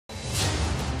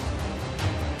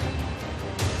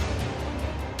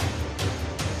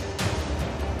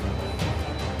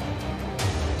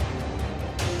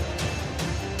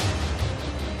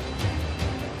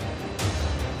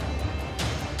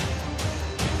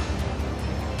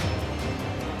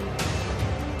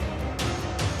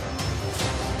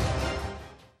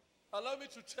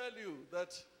to tell you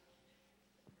that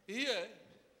here,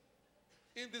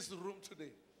 in this room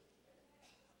today,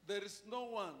 there is no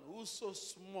one who's so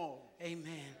small.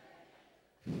 Amen.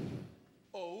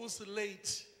 Or who's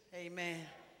late. Amen.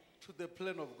 To the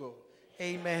plan of God.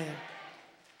 Amen.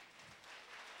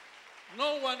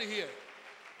 No one here.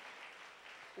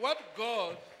 What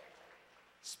God's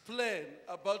plan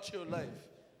about your life,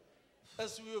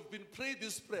 as we have been praying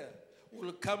this prayer,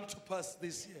 will come to pass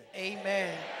this year.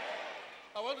 Amen.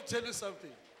 I want to tell you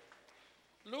something.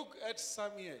 Look at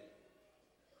Samuel,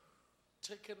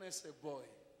 taken as a boy,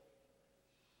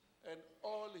 and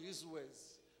all his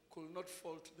ways could not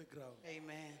fall to the ground.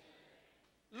 Amen.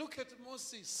 Look at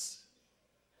Moses,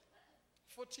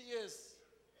 40 years,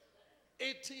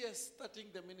 80 years starting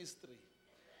the ministry.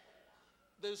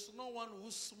 There's no one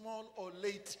who's small or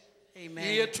late. Amen.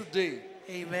 Here today.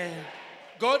 Amen.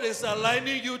 God is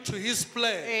aligning you to his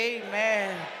plan.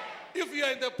 Amen. If you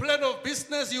are in the plan of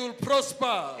business, you will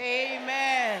prosper.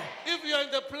 Amen. If you are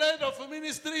in the plan of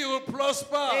ministry, you will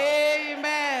prosper.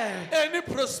 Amen. Any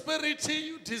prosperity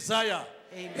you desire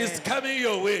is coming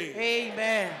your way.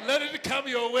 Amen. Let it come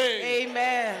your way.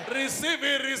 Amen. Receive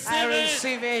it, receive I it.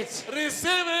 receive it. Receive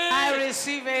it. I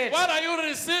receive it. What are you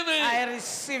receiving? I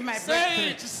receive my Say breakthrough.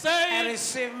 it, say it. I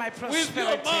receive my prosperity. With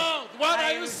your mouth. What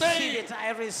are you saying? It.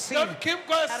 I receive Don't keep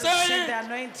going. I Say receive it. the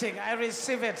anointing. I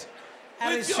receive it. I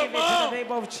With receive your it in mouth. the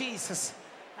name of Jesus.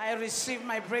 I receive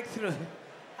my breakthrough.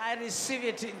 I receive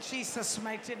it in Jesus'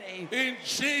 mighty name. In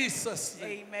Jesus'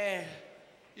 name. Amen.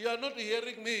 You are not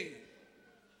hearing me.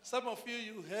 Some of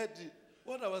you heard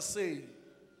what I was saying.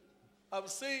 I'm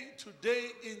saying today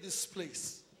in this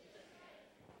place,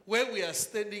 where we are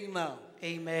standing now,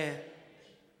 Amen.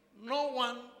 no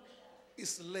one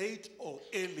is late or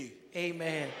early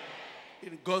Amen.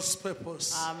 in God's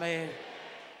purpose. Amen.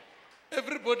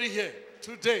 Everybody here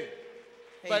today,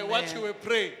 by what Amen. you were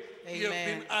praying, you have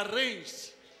Amen. been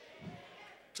arranged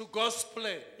to God's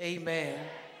plan. Amen.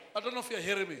 I don't know if you're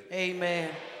hearing me. Amen.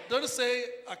 Don't say,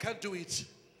 I can't do it.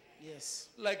 Yes.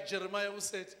 Like Jeremiah who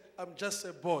said, I'm just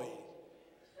a boy.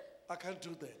 I can't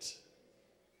do that.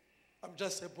 I'm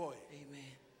just a boy.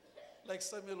 Amen. Like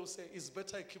Samuel who said, it's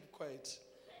better I keep quiet.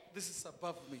 This is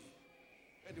above me.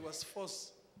 And he was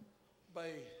forced by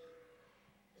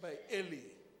Eli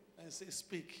and say,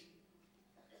 speak.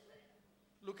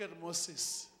 Look at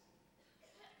Moses.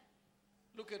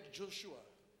 Look at Joshua,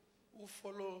 who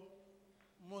followed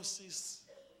Moses,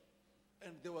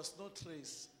 and there was no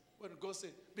trace. When God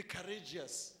said, be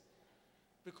courageous,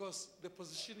 because the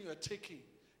position you are taking,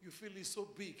 you feel is so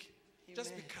big. Amen.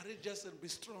 Just be courageous and be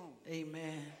strong.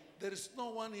 Amen. There is no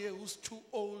one here who's too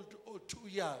old or too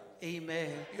young. Amen.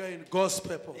 You are in God's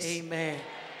purpose. Amen.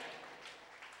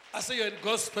 I say you're in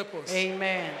God's purpose.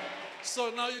 Amen.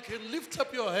 So now you can lift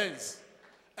up your hands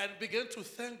and begin to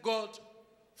thank God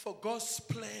for God's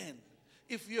plan.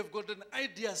 If you have got an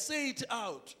idea, say it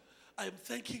out. I'm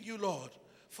thanking you, Lord,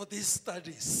 for these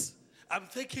studies. I'm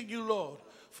thanking you, Lord,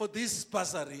 for this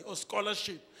bursary or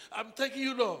scholarship. I'm thanking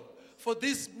you, Lord, for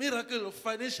this miracle of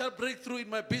financial breakthrough in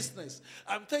my business.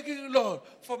 I'm thanking you, Lord,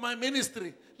 for my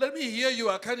ministry. Let me hear you.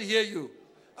 I can't hear you.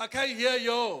 I can't hear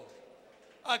you.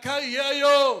 I can't hear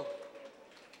you.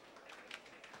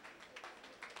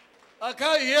 I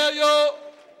can't hear you.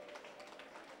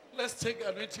 Let's take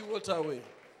anointing water away.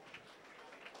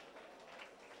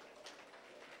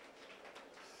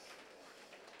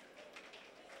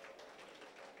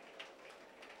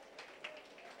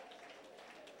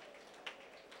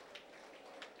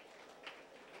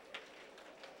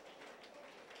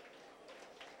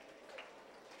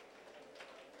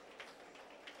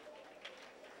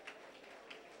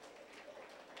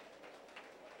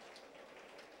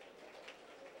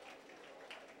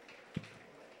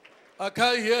 I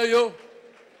can't hear you.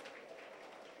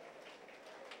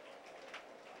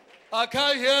 I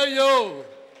can't hear you.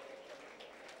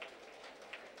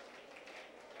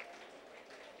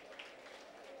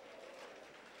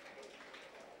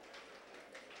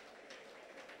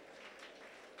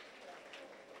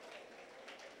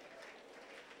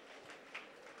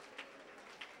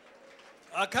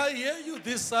 I can't hear you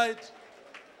this side.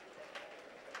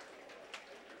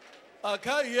 I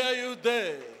can't hear you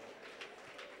there.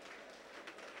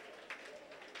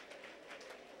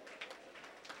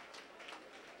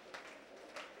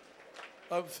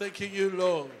 I'm thanking you,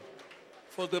 Lord,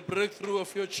 for the breakthrough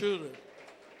of your children.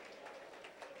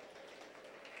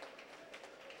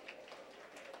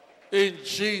 In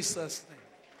Jesus' name.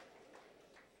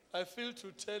 I feel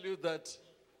to tell you that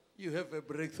you have a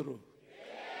breakthrough.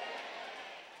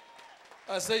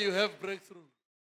 I say you have breakthrough.